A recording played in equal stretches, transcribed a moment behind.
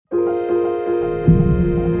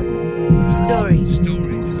Stories.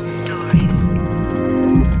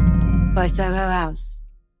 By Soho House.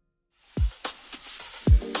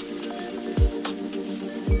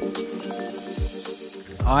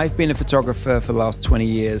 I've been a photographer for the last 20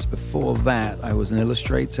 years. Before that, I was an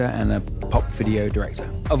illustrator and a pop video director.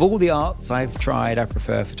 Of all the arts I've tried, I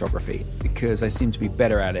prefer photography because I seem to be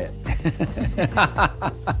better at it.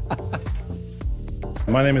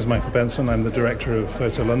 My name is Michael Benson. I'm the director of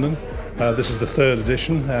Photo London. This is the third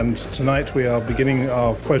edition, and tonight we are beginning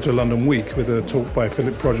our Photo London week with a talk by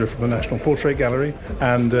Philip Prodger from the National Portrait Gallery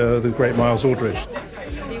and the great Miles Aldridge.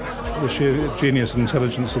 The sheer genius and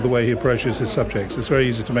intelligence of the way he approaches his subjects. It's very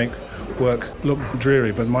easy to make work look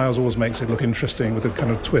dreary, but Miles always makes it look interesting with a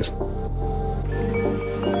kind of twist.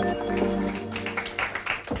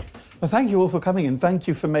 Well, thank you all for coming, and thank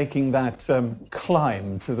you for making that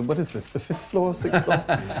climb to the, what is this, the 5th floor, 6th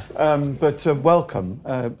floor? But welcome.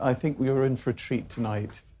 I think we are in for a treat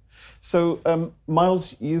tonight. So,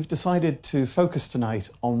 Miles, you've decided to focus tonight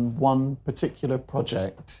on one particular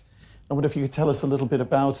project. I wonder if you could tell us a little bit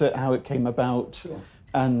about it, how it came about,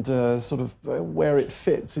 and sort of where it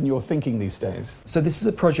fits in your thinking these days. So this is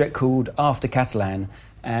a project called After Catalan,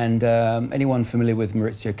 and anyone familiar with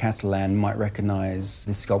Maurizio Catalan might recognise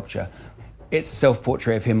this sculpture. It's a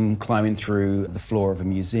self-portrait of him climbing through the floor of a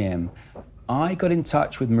museum. I got in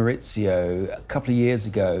touch with Maurizio a couple of years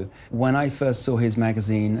ago when I first saw his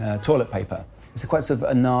magazine, Toilet Paper. It's a quite sort of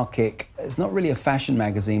anarchic, it's not really a fashion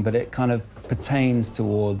magazine, but it kind of pertains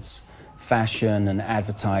towards fashion and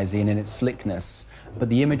advertising in its slickness, but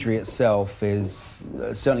the imagery itself is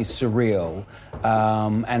certainly surreal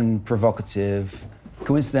and provocative.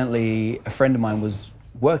 Coincidentally, a friend of mine was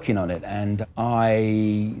working on it, and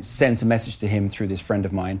I sent a message to him through this friend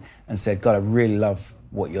of mine and said, God, I really love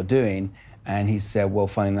what you're doing. And he said, well,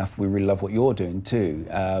 funny enough, we really love what you're doing too.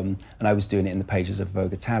 And I was doing it in the pages of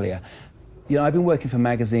Vogue Italia. You know, I've been working for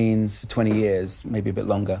magazines for 20 years, maybe a bit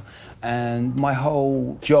longer, and my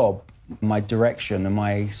whole job, my direction and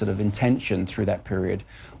my sort of intention through that period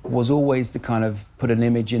was always to kind of put an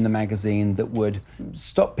image in the magazine that would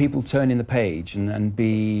stop people turning the page and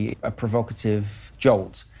be a provocative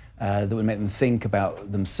jolt that would make them think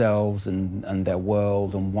about themselves and their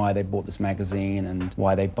world and why they bought this magazine and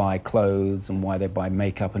why they buy clothes and why they buy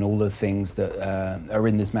makeup and all the things that are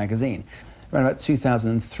in this magazine. Around about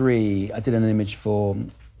 2003, I did an image for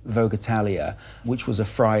Vogue Italia, which was a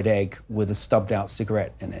fried egg with a stubbed out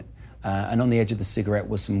cigarette in it. And on the edge of the cigarette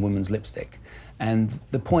was some women's lipstick. And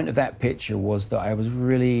the point of that picture was that I was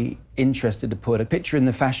really interested to put a picture in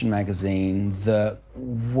the fashion magazine that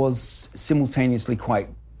was simultaneously quite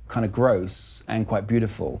kind of gross and quite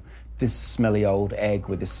beautiful. This smelly old egg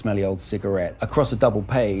with this smelly old cigarette across a double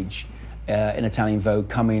page in Italian Vogue,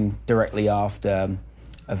 coming directly after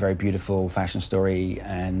a very beautiful fashion story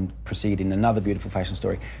and preceding another beautiful fashion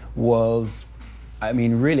story, was, I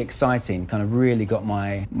mean, really exciting, kind of really got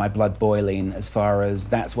my blood boiling as far as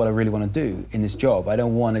that's what I really want to do in this job. I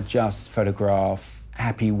don't want to just photograph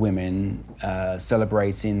happy women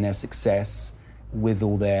celebrating their success with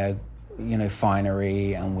all their, you know,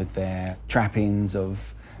 finery and with their trappings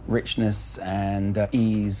of richness and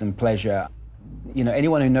ease and pleasure. You know,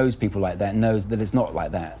 anyone who knows people like that knows that it's not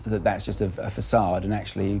like that, that that's just a facade, and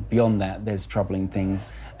actually beyond that there's troubling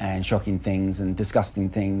things and shocking things and disgusting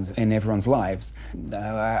things in everyone's lives.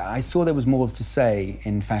 I saw there was more to say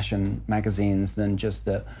in fashion magazines than just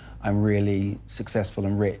that I'm really successful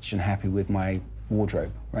and rich and happy with my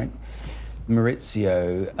wardrobe, right?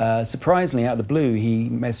 Maurizio, surprisingly out of the blue, he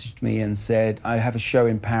messaged me and said, I have a show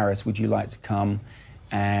in Paris, would you like to come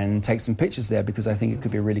and take some pictures there because I think it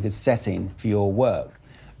could be a really good setting for your work.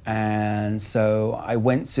 And so I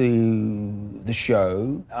went to the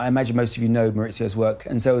show. I imagine most of you know Maurizio's work,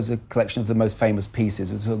 and so it was a collection of the most famous pieces,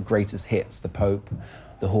 it was sort of greatest hits, the Pope,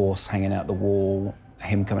 the horse hanging out the wall,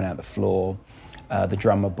 him coming out the floor, the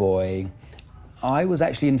drummer boy. I was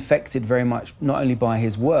actually infected very much not only by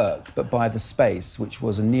his work, but by the space, which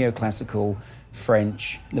was a neoclassical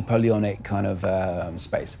French, Napoleonic kind of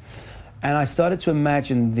space. And I started to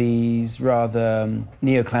imagine these rather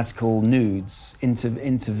neoclassical nudes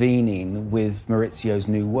intervening with Maurizio's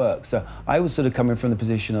new work. So I was sort of coming from the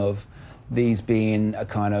position of these being a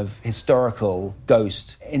kind of historical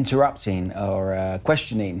ghost interrupting or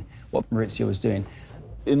questioning what Maurizio was doing.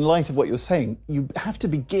 In light of what you're saying, you have to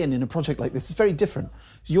begin in a project like this. It's very different.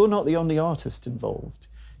 So you're not the only artist involved.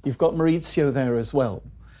 You've got Maurizio there as well.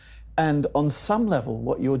 And on some level,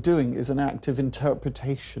 what you're doing is an act of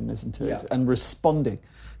interpretation, isn't it? Yeah. And responding.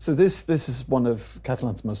 So this is one of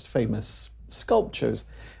Catalan's most famous sculptures,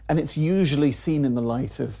 and it's usually seen in the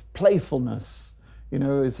light of playfulness. You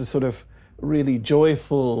know, it's a sort of really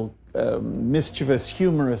joyful mischievous,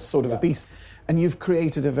 humorous sort of a piece. And you've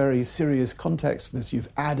created a very serious context for this. You've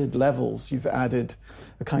added levels, you've added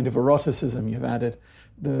a kind of eroticism, you've added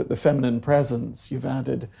the feminine presence, you've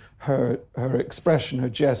added her expression, her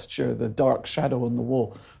gesture, the dark shadow on the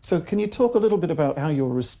wall. So can you talk a little bit about how you're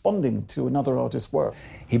responding to another artist's work?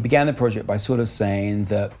 He began the project by sort of saying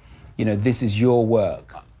that, this is your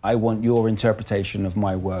work. I want your interpretation of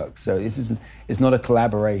my work. So it's not a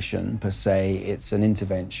collaboration per se, it's an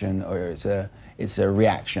intervention, or it's a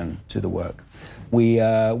reaction to the work. We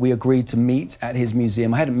agreed to meet at his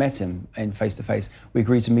museum. I hadn't met him face to face. We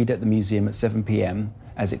agreed to meet at the museum at 7 p.m.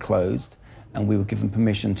 as it closed, and we were given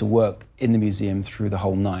permission to work in the museum through the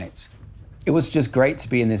whole night. It was just great to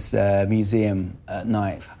be in this museum at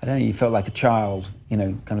night. I don't know, you felt like a child,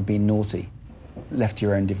 kind of being naughty, left to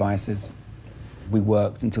your own devices. We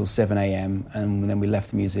worked until 7 a.m. and then we left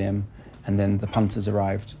the museum, and then the punters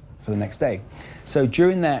arrived for the next day. So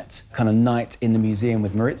during that kind of night in the museum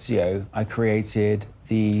with Maurizio, I created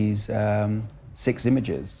these 6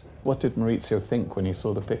 images. What did Maurizio think when he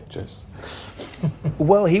saw the pictures?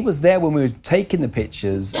 Well, he was there when we were taking the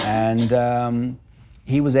pictures, and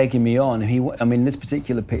he was egging me on. This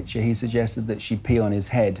particular picture, he suggested that she pee on his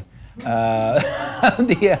head.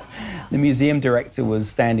 The museum director was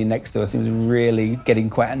standing next to us. He was really getting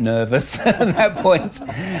quite nervous at that point.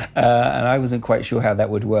 And I wasn't quite sure how that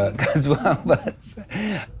would work as well. But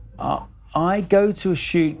I go to a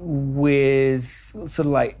shoot with sort of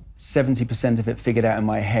like 70% of it figured out in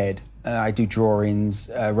my head. I do drawings,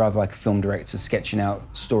 rather like a film director, sketching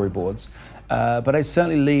out storyboards. But I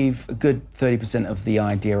certainly leave a good 30% of the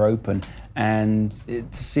idea open, and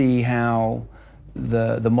to see how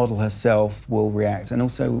the model herself will react, and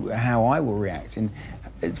also how I will react. And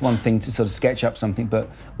it's one thing to sort of sketch up something, but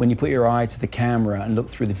when you put your eye to the camera and look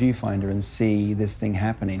through the viewfinder and see this thing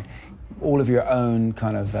happening, all of your own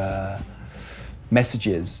kind of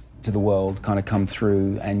messages to the world kind of come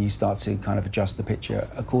through, and you start to kind of adjust the picture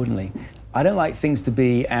accordingly. I don't like things to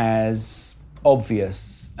be as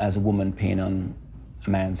obvious as a woman peeing on a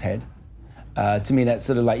man's head. To me, that's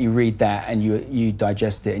sort of like you read that and you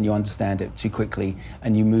digest it and you understand it too quickly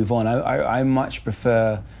and you move on. I much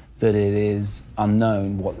prefer that it is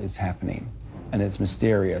unknown what is happening, and it's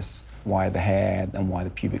mysterious, why the hair and why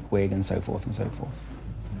the pubic wig and so forth and so forth.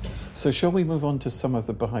 So shall we move on to some of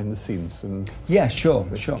the behind the scenes and yeah, sure.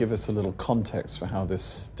 Give us a little context for how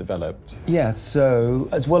this developed? Yeah, so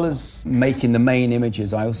as well as making the main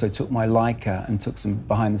images, I also took my Leica and took some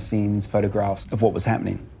behind the scenes photographs of what was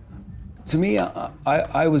happening. To me,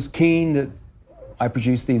 I was keen that I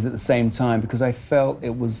produced these at the same time because I felt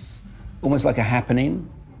it was almost like a happening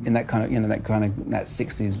in that kind of, that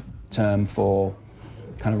 60s term for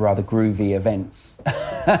kind of rather groovy events.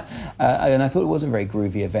 And I thought it was a very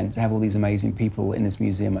groovy event to have all these amazing people in this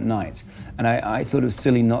museum at night. And I thought it was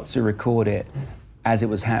silly not to record it as it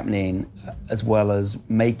was happening, as well as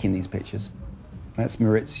making these pictures. That's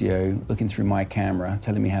Maurizio looking through my camera,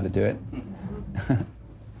 telling me how to do it.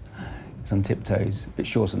 He's on tiptoes, a bit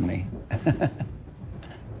shorter than me.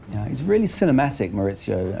 Yeah, he's really cinematic,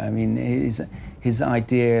 Maurizio. I mean, his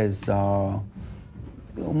ideas are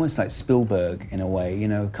almost like Spielberg in a way,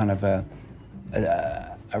 kind of a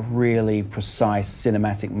really precise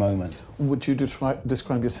cinematic moment. Would you describe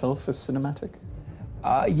yourself as cinematic?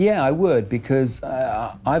 Yeah, I would, because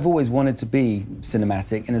I've always wanted to be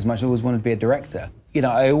cinematic in as much as I always wanted to be a director.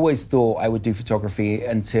 I always thought I would do photography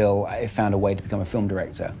until I found a way to become a film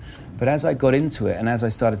director. But as I got into it and as I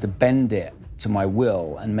started to bend it to my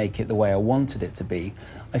will and make it the way I wanted it to be,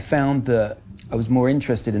 I found that I was more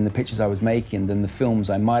interested in the pictures I was making than the films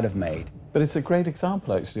I might have made. But it's a great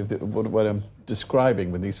example, actually, of what I'm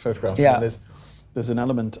describing with these photographs. Yeah. I mean, there's an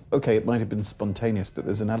element, okay, it might have been spontaneous, but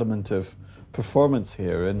there's an element of performance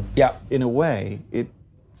here, and in a way, it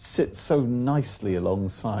sits so nicely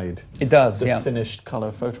alongside the finished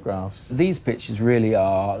colour photographs. These pictures really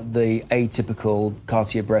are the atypical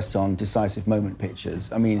Cartier-Bresson decisive moment pictures.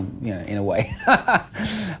 I mean, in a way.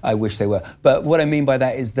 I wish they were. But what I mean by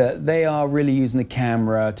that is that they are really using the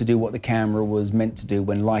camera to do what the camera was meant to do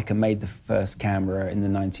when Leica made the first camera in the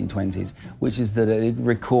 1920s, which is that it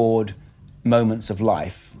record moments of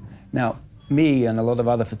life. Now, me and a lot of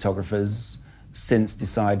other photographers since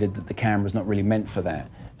decided that the camera's not really meant for that,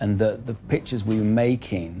 and that the pictures we were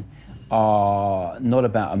making are not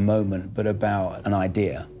about a moment, but about an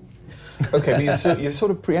idea. Okay, but you sort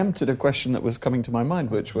of preempted a question that was coming to my mind,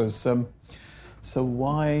 which was, so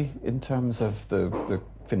why, in terms of the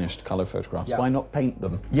finished colour photographs, why not paint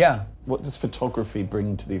them? Yeah. What does photography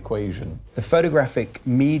bring to the equation? The photographic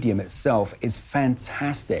medium itself is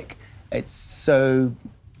fantastic. It's so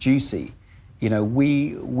juicy. You know,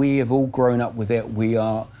 we have all grown up with it.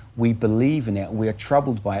 We believe in it. We are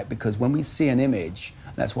troubled by it because when we see an image,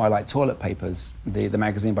 that's why I like Toilet Papers, the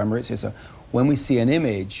magazine by Maurizio. So when we see an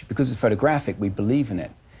image, because it's photographic, we believe in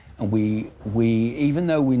it. And we even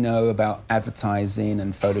though we know about advertising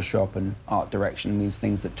and Photoshop and art direction, these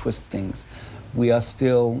things that twist things, we are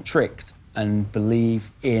still tricked and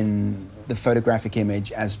believe in the photographic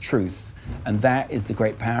image as truth. And that is the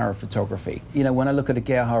great power of photography. You know, when I look at a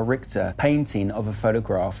Gerhard Richter painting of a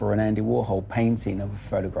photograph or an Andy Warhol painting of a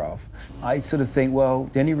photograph, I sort of think, well,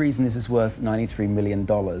 the only reason this is worth $93 million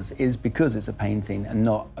is because it's a painting and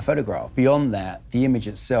not a photograph. Beyond that, the image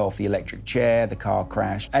itself, the electric chair, the car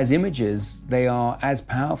crash, as images, they are as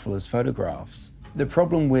powerful as photographs. The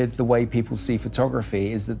problem with the way people see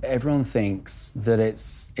photography is that everyone thinks that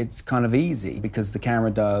it's kind of easy because the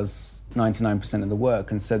camera does 99% of the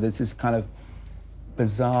work. And so there's this kind of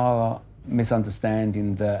bizarre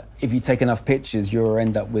misunderstanding that if you take enough pictures, you'll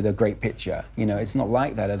end up with a great picture. You know, it's not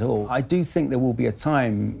like that at all. I do think there will be a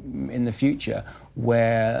time in the future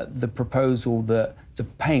where the proposal that to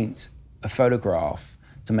paint a photograph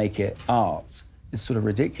to make it art is sort of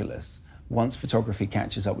ridiculous. Once photography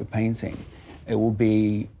catches up with painting, it will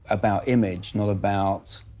be about image, not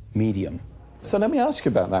about medium. So let me ask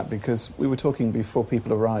you about that, because we were talking before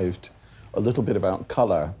people arrived a little bit about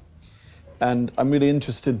colour. And I'm really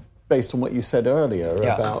interested, based on what you said earlier,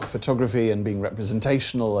 about photography and being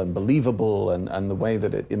representational and believable and the way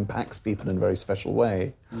that it impacts people in a very special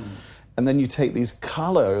way. And then you take these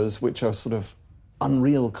colours, which are sort of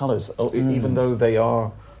unreal colours, even though they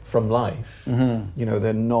are from life. You know,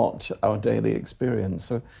 they're not our daily experience.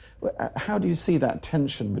 So how do you see that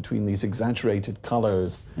tension between these exaggerated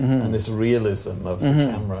colours and this realism of the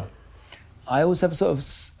camera? I always have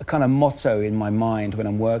a kind of motto in my mind when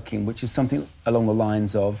I'm working, which is something along the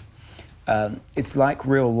lines of, it's like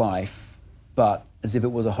real life, but as if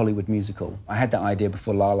it was a Hollywood musical. I had that idea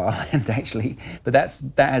before La La Land, actually, but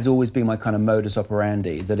that has always been my kind of modus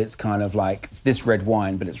operandi, that it's kind of like, it's this red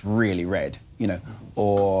wine, but it's really red, you know,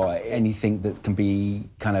 or anything that can be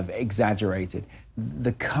kind of exaggerated.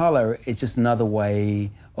 The colour is just another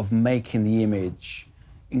way of making the image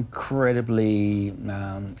incredibly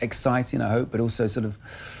exciting, I hope, but also sort of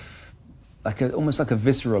like almost like a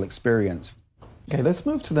visceral experience. Okay, let's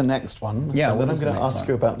move to the next one. Yeah, and then I'm going to ask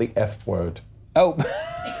you about the F word. Oh,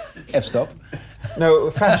 F-stop. No,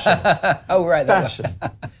 fashion. Oh, right. Fashion.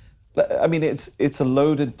 I mean, it's a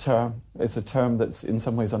loaded term. It's a term that's in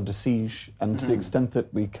some ways under siege, and to the extent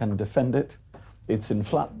that we can defend it, it's in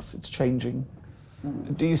flux, it's changing.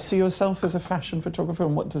 Do you see yourself as a fashion photographer,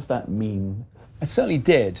 and what does that mean? I certainly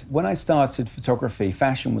did. When I started photography,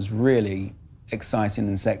 fashion was really exciting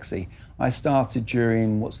and sexy. I started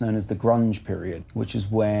during what's known as the grunge period, which is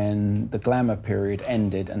when the glamour period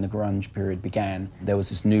ended and the grunge period began. There was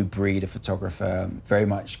this new breed of photographer, very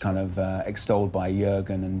much kind of extolled by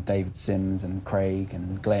Jürgen and David Sims and Craig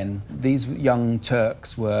and Glenn. These young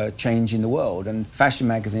Turks were changing the world, and fashion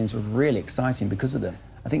magazines were really exciting because of them.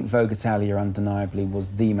 I think Vogue Italia undeniably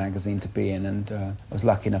was the magazine to be in, and I was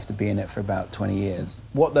lucky enough to be in it for about 20 years.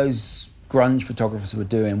 What those grunge photographers were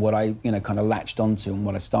doing, what I kind of latched onto and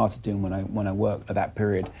what I started doing when I worked at that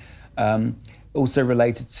period, also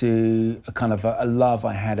related to a kind of a love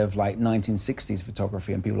I had of like 1960s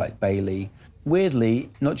photography and people like Bailey.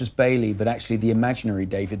 Weirdly, not just Bailey, but actually the imaginary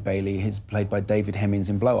David Bailey, who's played by David Hemmings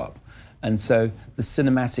in Blow Up. And so the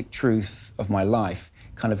cinematic truth of my life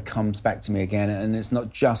kind of comes back to me again, and it's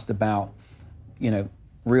not just about,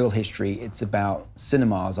 real history, it's about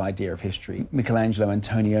cinema's idea of history. Michelangelo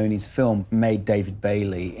Antonione's film made David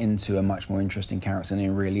Bailey into a much more interesting character than he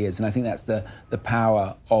really is, and I think that's the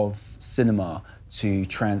power of cinema to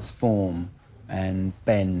transform and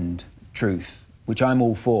bend truth, which I'm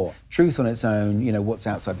all for. Truth on its own, what's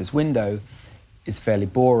outside this window is fairly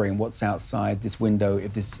boring. What's outside this window,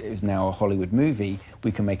 if this is now a Hollywood movie,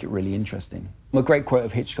 we can make it really interesting. A great quote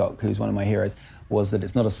of Hitchcock, who's one of my heroes, was that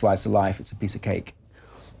it's not a slice of life, it's a piece of cake.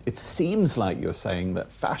 It seems like you're saying that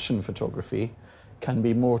fashion photography can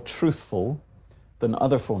be more truthful than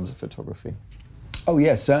other forms of photography. Oh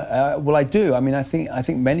yes, well I do. I mean, I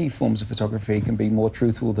think many forms of photography can be more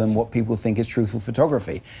truthful than what people think is truthful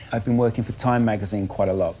photography. I've been working for Time magazine quite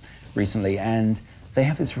a lot recently, and they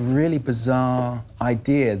have this really bizarre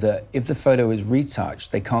idea that if the photo is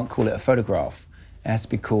retouched, they can't call it a photograph. It has to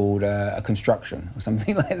be called a construction or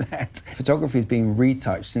something like that. Photography is being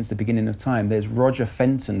retouched since the beginning of time. There's Roger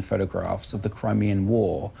Fenton photographs of the Crimean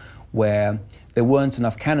War where there weren't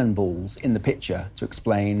enough cannonballs in the picture to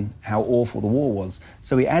explain how awful the war was.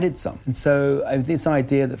 So he added some. And so this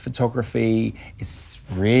idea that photography is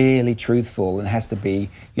really truthful and has to be,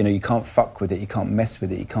 you can't fuck with it, you can't mess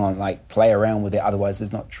with it, you can't play around with it, otherwise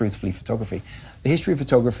it's not truthfully photography. The history of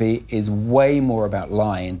photography is way more about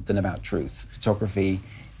lying than about truth. Photography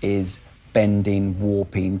is bending,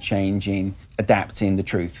 warping, changing, adapting the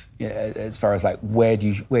truth. As far as where do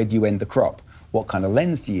you end the crop? What kind of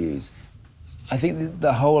lens to use? I think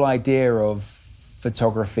the whole idea of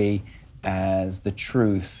photography as the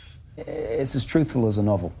truth is as truthful as a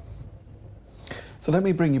novel. So let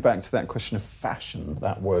me bring you back to that question of fashion,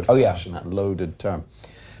 that word fashion, that loaded term.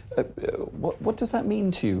 What does that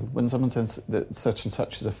mean to you when someone says that such and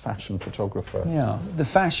such is a fashion photographer? Yeah, the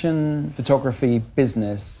fashion photography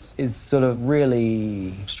business is sort of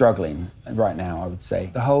really struggling right now, I would say.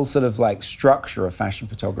 The whole sort of structure of fashion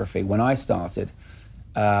photography, when I started,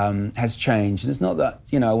 has changed. And it's not that,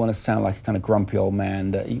 I want to sound like a kind of grumpy old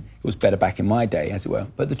man, that it was better back in my day, as it were.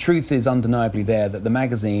 But the truth is undeniably there that the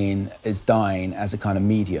magazine is dying as a kind of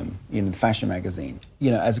medium, the fashion magazine.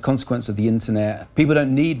 As a consequence of the internet, people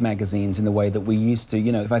don't need magazines in the way that we used to.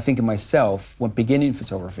 If I think of myself, when beginning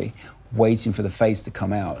photography, waiting for the face to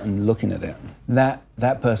come out and looking at it,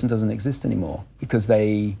 that person doesn't exist anymore because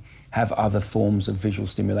they have other forms of visual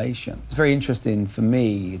stimulation. It's very interesting for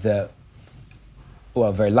me that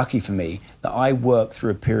very lucky for me, that I worked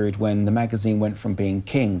through a period when the magazine went from being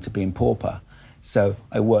king to being pauper. So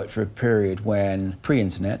I worked through a period when,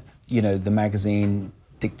 pre-internet, the magazine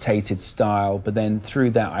dictated style, but then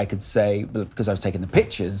through that I could say, because I was taking the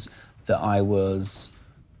pictures, that I was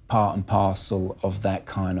part and parcel of that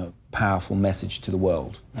kind of powerful message to the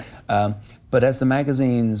world. But as the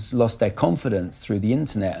magazines lost their confidence through the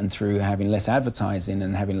internet and through having less advertising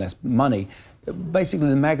and having less money, basically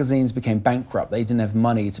the magazines became bankrupt. They didn't have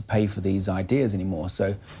money to pay for these ideas anymore.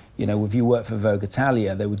 So, if you worked for Vogue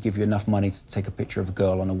Italia, they would give you enough money to take a picture of a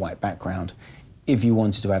girl on a white background. If you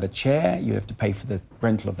wanted to add a chair, you have to pay for the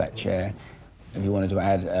rental of that chair. If you wanted to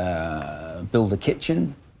add, build a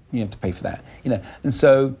kitchen, you have to pay for that. And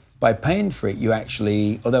so by paying for it, you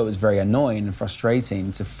actually, although it was very annoying and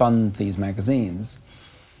frustrating to fund these magazines,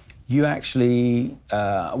 you actually,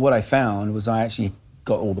 what I found was I actually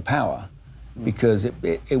got all the power. Because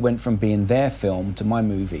it went from being their film to my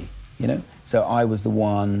movie, So I was the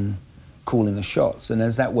one calling the shots. And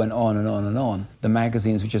as that went on and on and on, the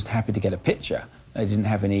magazines were just happy to get a picture. They didn't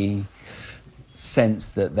have any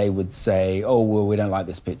sense that they would say, oh, well, we don't like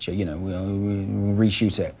this picture, we'll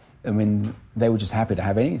reshoot it. I mean, they were just happy to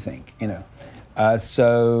have anything,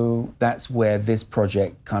 So that's where this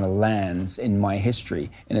project kind of lands in my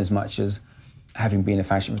history, in as much as having been a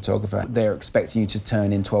fashion photographer, they're expecting you to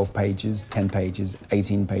turn in 12 pages, 10 pages,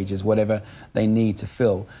 18 pages, whatever they need to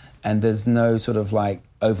fill. And there's no sort of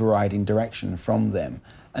overriding direction from them.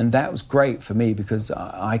 And that was great for me because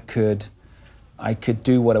I could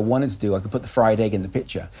do what I wanted to do. I could put the fried egg in the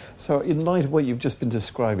picture. So in light of what you've just been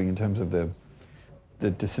describing in terms of the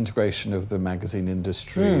disintegration of the magazine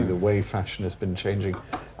industry, the way fashion has been changing,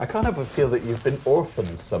 I kind of feel that you've been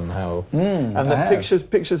orphaned somehow. And the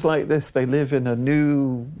pictures like this, they live in a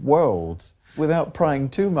new world without prying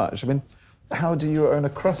too much. I mean, how do you earn a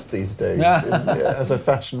crust these days as a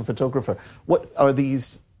fashion photographer? What are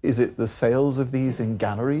these? Is it the sales of these in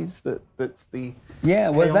galleries that's the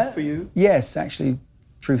payoff for you? Yes, actually,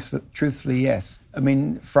 truthfully, yes. I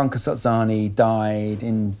mean, Franca Sozzani died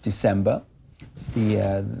in December,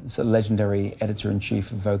 the sort of legendary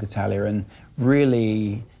editor-in-chief of Vogue Italia, and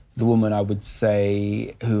really the woman, I would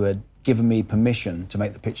say, who had given me permission to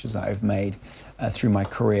make the pictures that I've made through my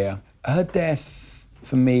career. Her death,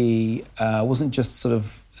 for me, wasn't just sort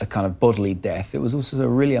of a kind of bodily death. It was also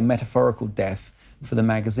really a metaphorical death for the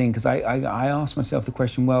magazine, because I asked myself the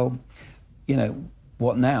question, well,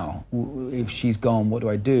 what now? If she's gone, what do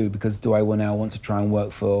I do? Because do I now want to try and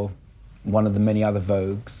work for one of the many other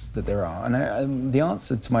Vogues that there are? And the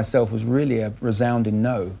answer to myself was really a resounding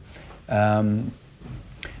no.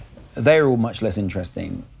 They're all much less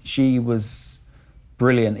interesting. She was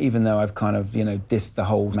brilliant, even though I've kind of, dissed the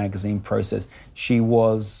whole magazine process. She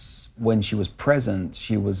was, when she was present,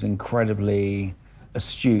 she was incredibly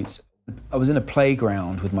astute. I was in a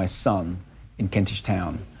playground with my son in Kentish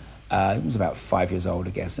Town. He was about 5 years old,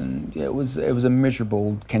 I guess, and it was a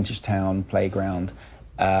miserable Kentish Town playground.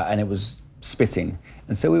 And it was spitting.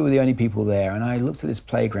 And so we were the only people there. And I looked at this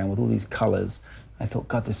playground with all these colours. I thought,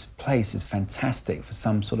 God, this place is fantastic for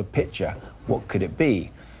some sort of picture. What could it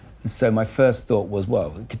be? And so my first thought was,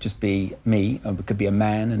 well, it could just be me. It could be a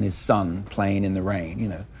man and his son playing in the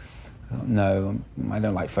rain, No, I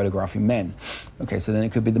don't like photographing men. Okay, so then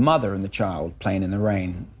it could be the mother and the child playing in the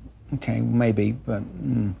rain. Okay, maybe, but...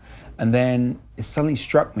 And then it suddenly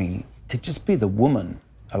struck me, it could just be the woman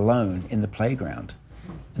alone in the playground.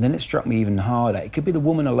 And then it struck me even harder. It could be the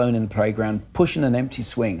woman alone in the playground pushing an empty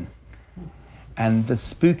swing. And the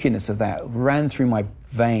spookiness of that ran through my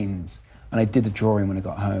veins. And I did a drawing when I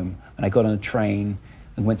got home. And I got on a train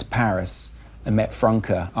and went to Paris and met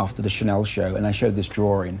Franca after the Chanel show. And I showed this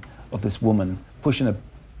drawing of this woman pushing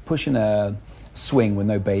a swing with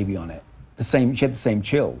no baby on it. She had the same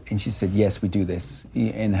chill. And she said, yes, we do this,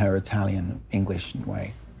 in her Italian English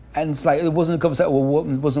way. And it's like, it wasn't a conversation, well,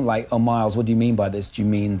 it wasn't like, oh, Miles, what do you mean by this? Do you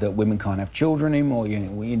mean that women can't have children anymore?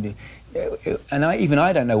 And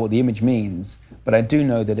I don't know what the image means, but I do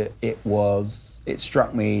know that it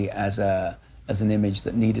struck me as an image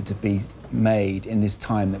that needed to be made in this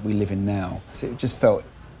time that we live in now. So it just felt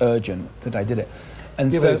urgent that I did it. And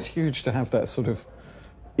but it's huge to have that sort of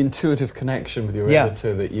intuitive connection with your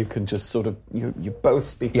editor, that you can just sort of, you both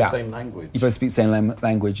speak the same language. You both speak the same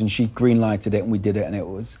language, and she green-lighted it and we did it, and it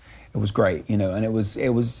was great, and it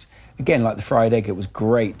was again, like the fried egg, it was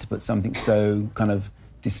great to put something so kind of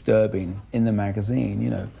disturbing in the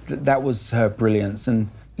magazine, that was her brilliance, and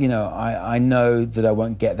I know that I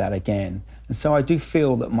won't get that again, and so I do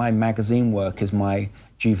feel that my magazine work is my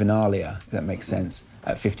juvenilia, if that makes sense,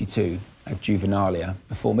 at 52. I have juvenilia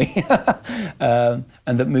before me. And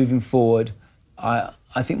that moving forward, I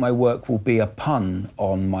think my work will be a pun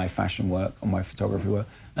on my fashion work, on my photography work,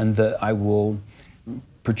 and that I will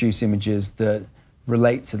produce images that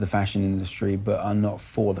relate to the fashion industry but are not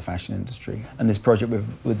for the fashion industry. And this project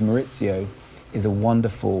with Maurizio is a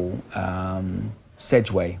wonderful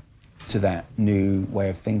segue to that new way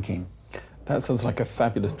of thinking. That sounds like a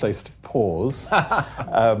fabulous place to pause.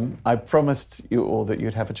 I promised you all that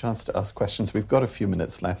you'd have a chance to ask questions. We've got a few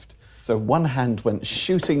minutes left. So one hand went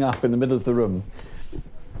shooting up in the middle of the room.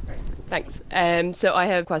 Thanks. So I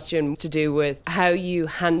have a question to do with how you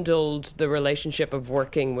handled the relationship of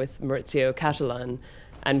working with Maurizio Cattelan.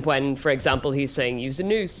 And when, for example, he's saying use a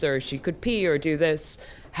noose or she could pee or do this,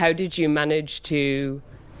 how did you manage to...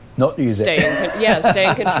 Not use stay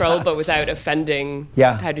in control, but without offending.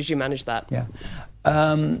 Yeah. How did you manage that? Yeah.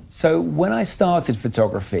 So when I started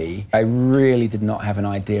photography, I really did not have an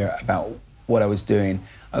idea about what I was doing.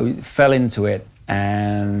 I fell into it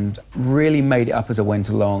and really made it up as I went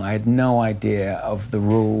along. I had no idea of the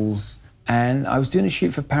rules. And I was doing a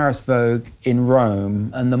shoot for Paris Vogue in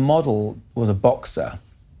Rome, and the model was a boxer,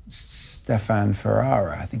 Stefan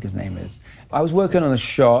Ferrara, I think his name is. I was working on a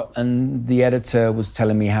shot and the editor was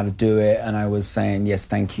telling me how to do it, and I was saying, yes,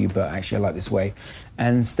 thank you, but actually I like this way.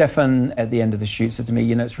 And Stefan, at the end of the shoot, said to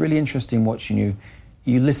me, it's really interesting watching you.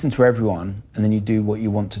 You listen to everyone and then you do what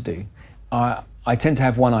you want to do. I tend to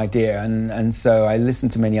have one idea, and so I listen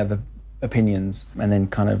to many other opinions and then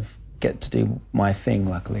kind of get to do my thing,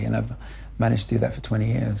 luckily. And I've managed to do that for 20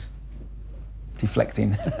 years,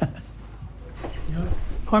 deflecting.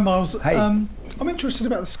 Hi, Miles. Hey. I'm interested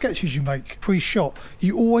about the sketches you make pre-shot.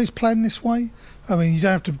 You always plan this way? I mean, you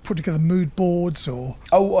don't have to put together mood boards or...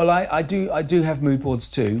 Oh, well, I do have mood boards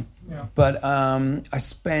too, but I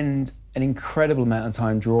spend an incredible amount of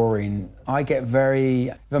time drawing. I get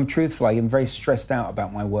if I'm truthful, I get very stressed out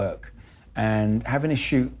about my work. And having a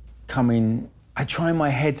shoot coming, I try in my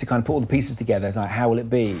head to kind of put all the pieces together. It's like, how will it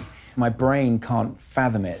be? My brain can't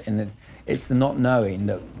fathom it, and it's the not knowing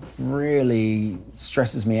that really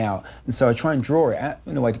stresses me out. And so I try and draw it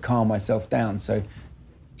in a way to calm myself down. So,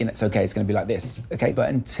 it's okay, it's going to be like this. Okay, but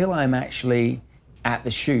until I'm actually at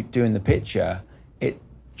the shoot doing the picture, it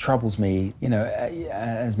troubles me.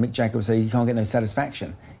 As Mick Jagger would say, you can't get no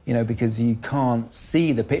satisfaction, because you can't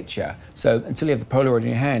see the picture. So until you have the Polaroid in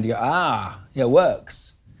your hand, you go, it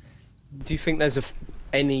works. Do you think there's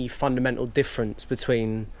any fundamental difference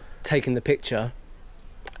between taking the picture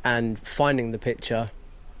and finding the picture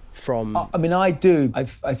from... I do.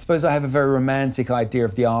 I suppose I have a very romantic idea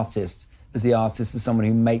of the artist as someone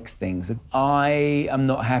who makes things. I am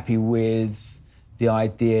not happy with the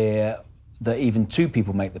idea that even two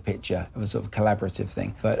people make the picture, of a sort of collaborative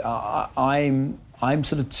thing. But I'm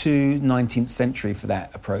sort of too 19th century for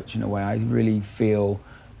that approach in a way. I really feel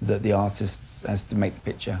that the artist has to make the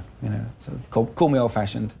picture, sort of call me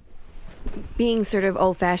old-fashioned. Being sort of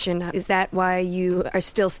old-fashioned, is that why you are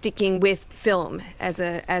still sticking with film as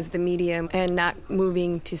the medium and not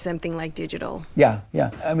moving to something like digital? Yeah.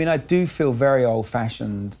 I do feel very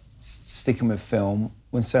old-fashioned sticking with film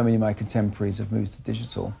when so many of my contemporaries have moved to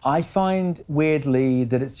digital. I find, weirdly,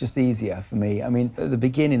 that it's just easier for me. At the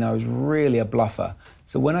beginning, I was really a bluffer.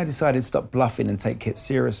 So when I decided to stop bluffing and take it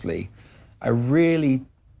seriously, I really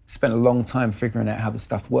spent a long time figuring out how the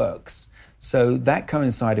stuff works. So that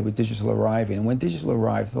coincided with digital arriving. And when digital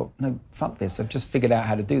arrived, I thought, no, fuck this. I've just figured out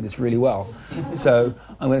how to do this really well. So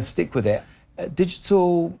I'm going to stick with it.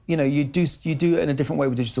 Digital, you do it in a different way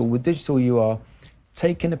with digital. With digital, you are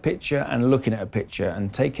taking a picture and looking at a picture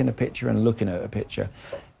and taking a picture and looking at a picture.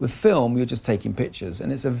 With film, you're just taking pictures.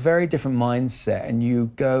 And it's a very different mindset. And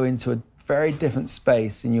you go into a very different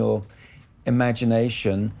space in your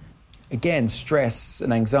imagination. Again, stress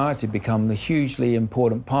and anxiety become a hugely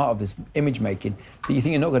important part of this image making, that you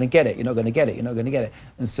think you're not going to get it, you're not going to get it, you're not going to get it.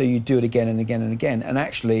 And so you do it again and again and again. And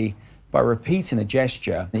actually, by repeating a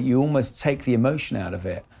gesture, that you almost take the emotion out of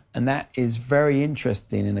it. And that is very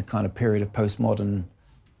interesting in a kind of period of postmodern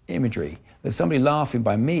imagery. There's somebody laughing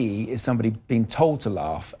by me is somebody being told to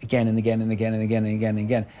laugh again and again and again and again and again and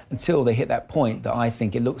again until they hit that point that I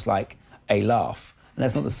think it looks like a laugh. And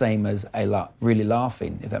that's not the same as really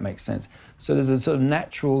laughing, if that makes sense. So there's a sort of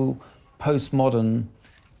natural postmodern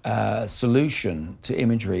solution to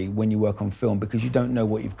imagery when you work on film, because you don't know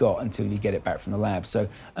what you've got until you get it back from the lab. So,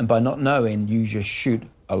 and by not knowing, you just shoot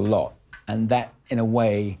a lot. And that, in a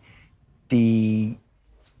way,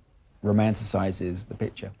 romanticizes the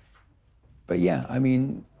picture. But yeah, I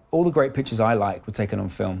mean, all the great pictures I like were taken on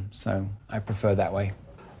film, so I prefer that way.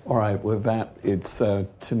 All right, with that, it's to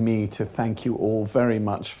me to thank you all very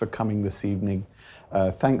much for coming this evening.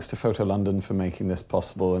 Thanks to Photo London for making this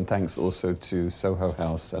possible, and thanks also to Soho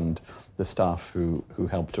House and the staff who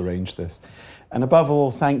helped arrange this. And above all,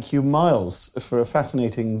 thank you, Miles, for a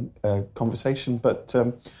fascinating conversation, but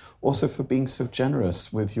also for being so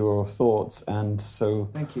generous with your thoughts and so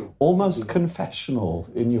thank you. Almost confessional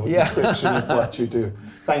in your description of what you do.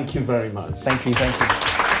 Thank you very much. Thank you, thank you.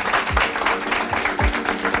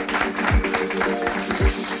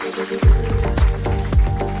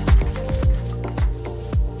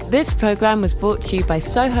 This programme was brought to you by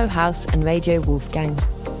Soho House and Radio Wolfgang.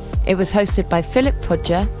 It was hosted by Philip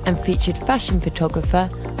Podger and featured fashion photographer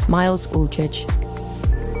Miles Aldridge.